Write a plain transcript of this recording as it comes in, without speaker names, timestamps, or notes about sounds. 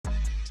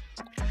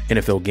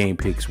NFL game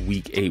picks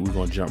week 8. We're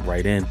going to jump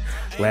right in.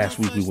 Last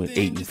week we went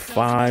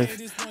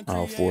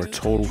 8-5 for a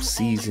total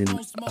season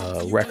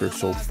record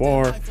so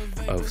far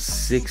of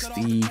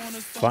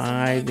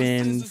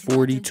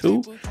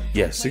 65-42.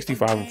 Yes,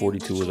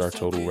 65-42 is our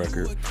total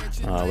record.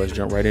 Let's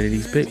jump right into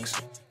these picks.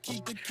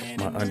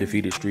 My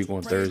undefeated streak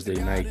on Thursday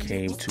night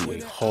came to a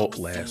halt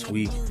last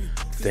week.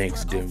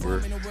 Thanks, Denver.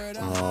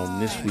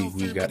 This week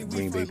we got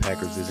Green Bay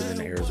Packers visiting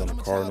the Arizona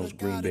Cardinals.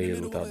 Green Bay is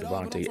without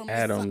Devontae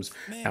Adams,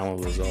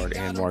 Allen Lazard,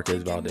 and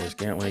Marquez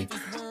Valdes-Scantling.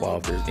 While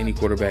if there's any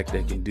quarterback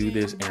that can do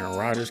this, Aaron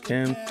Rodgers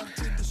can.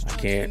 I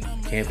can't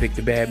pick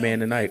the bad man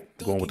tonight.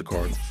 I'm going with the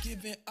Cardinals.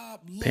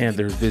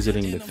 Panthers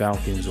visiting the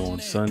Falcons on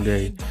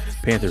Sunday.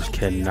 Panthers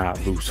cannot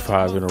lose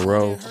 5 in a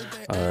row.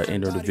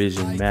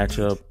 Interdivision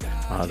matchup.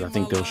 I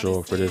think they'll show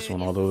up for this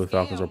one. Although the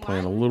Falcons are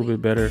playing a little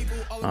bit better,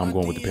 I'm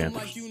going with the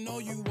Panthers.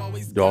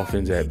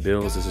 Dolphins at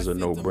Bills. This is a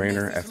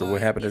no-brainer. After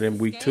what happened to them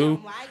week 2,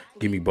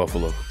 give me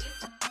Buffalo.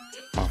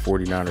 My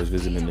 49ers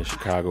visiting the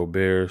Chicago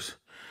Bears.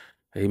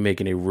 They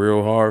making it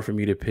real hard for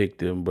me to pick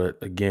them. But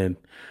again,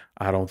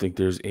 I don't think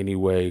there's any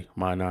way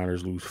my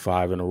Niners lose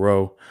 5 in a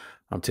row.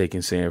 I'm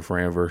taking San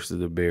Fran versus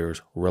the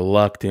Bears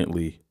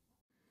reluctantly.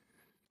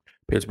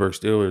 Pittsburgh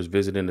Steelers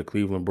visiting the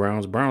Cleveland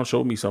Browns. Browns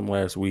showed me something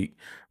last week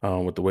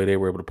with the way they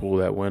were able to pull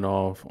that win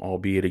off,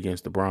 albeit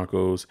against the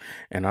Broncos.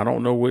 And I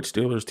don't know which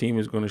Steelers team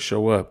is going to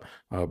show up.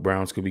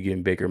 Browns could be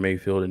getting Baker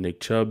Mayfield and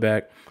Nick Chubb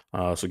back.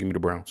 So give me the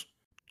Browns.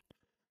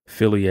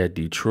 Philly at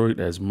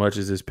Detroit. As much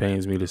as this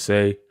pains me to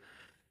say,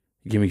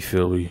 give me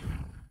Philly.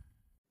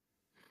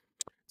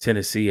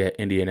 Tennessee at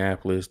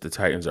Indianapolis. The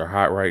Titans are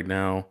hot right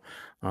now.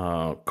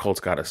 Colts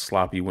got a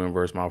sloppy win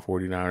versus my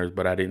 49ers,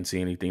 but I didn't see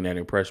anything that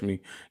impressed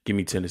me. Give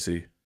me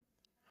Tennessee.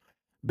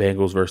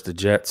 Bengals versus the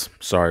Jets.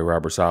 Sorry,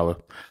 Robert Saleh.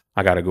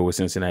 I got to go with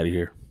Cincinnati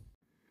here.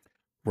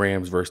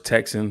 Rams versus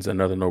Texans.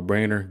 Another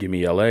no-brainer. Give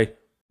me LA.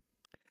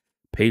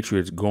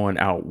 Patriots going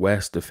out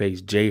west to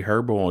face Jay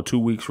Herbo on 2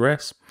 weeks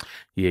rest.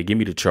 Yeah, give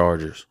me the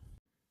Chargers.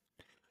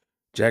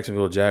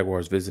 Jacksonville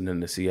Jaguars visiting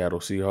the Seattle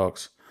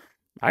Seahawks.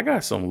 I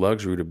got some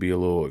luxury to be a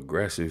little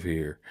aggressive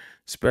here,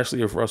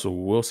 especially if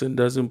Russell Wilson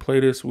doesn't play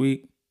this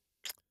week.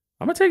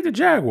 I'm going to take the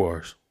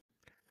Jaguars.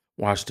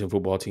 Washington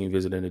football team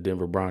visiting the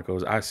Denver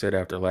Broncos. I said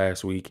after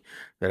last week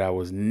that I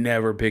was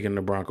never picking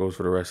the Broncos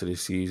for the rest of the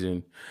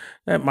season.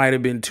 That might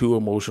have been too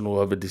emotional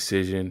of a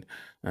decision.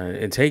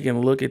 And taking a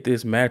look at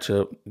this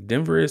matchup,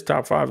 Denver is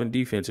top 5 in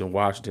defense and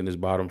Washington is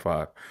bottom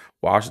 5.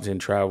 Washington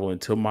traveling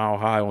to Mile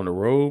High on the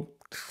road.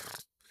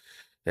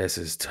 This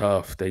is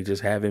tough. They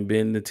just haven't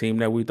been the team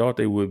that we thought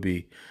they would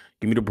be.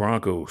 Give me the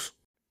Broncos.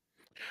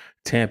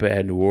 Tampa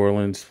at New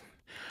Orleans.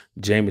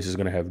 Jameis is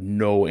going to have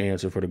no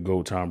answer for the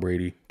GOAT Tom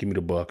Brady. Give me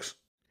the Bucks.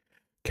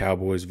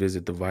 Cowboys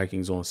visit the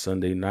Vikings on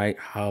Sunday night.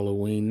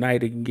 Halloween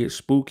night, it can get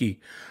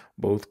spooky.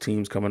 Both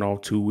teams coming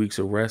off 2 weeks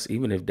of rest.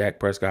 Even if Dak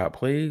Prescott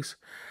plays,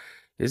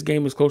 this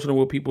game is closer than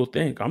what people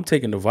think. I'm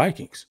taking the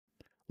Vikings.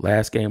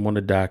 Last game on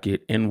the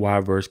docket,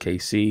 NY versus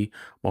KC.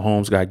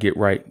 Mahomes got to get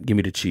right. Give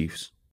me the Chiefs.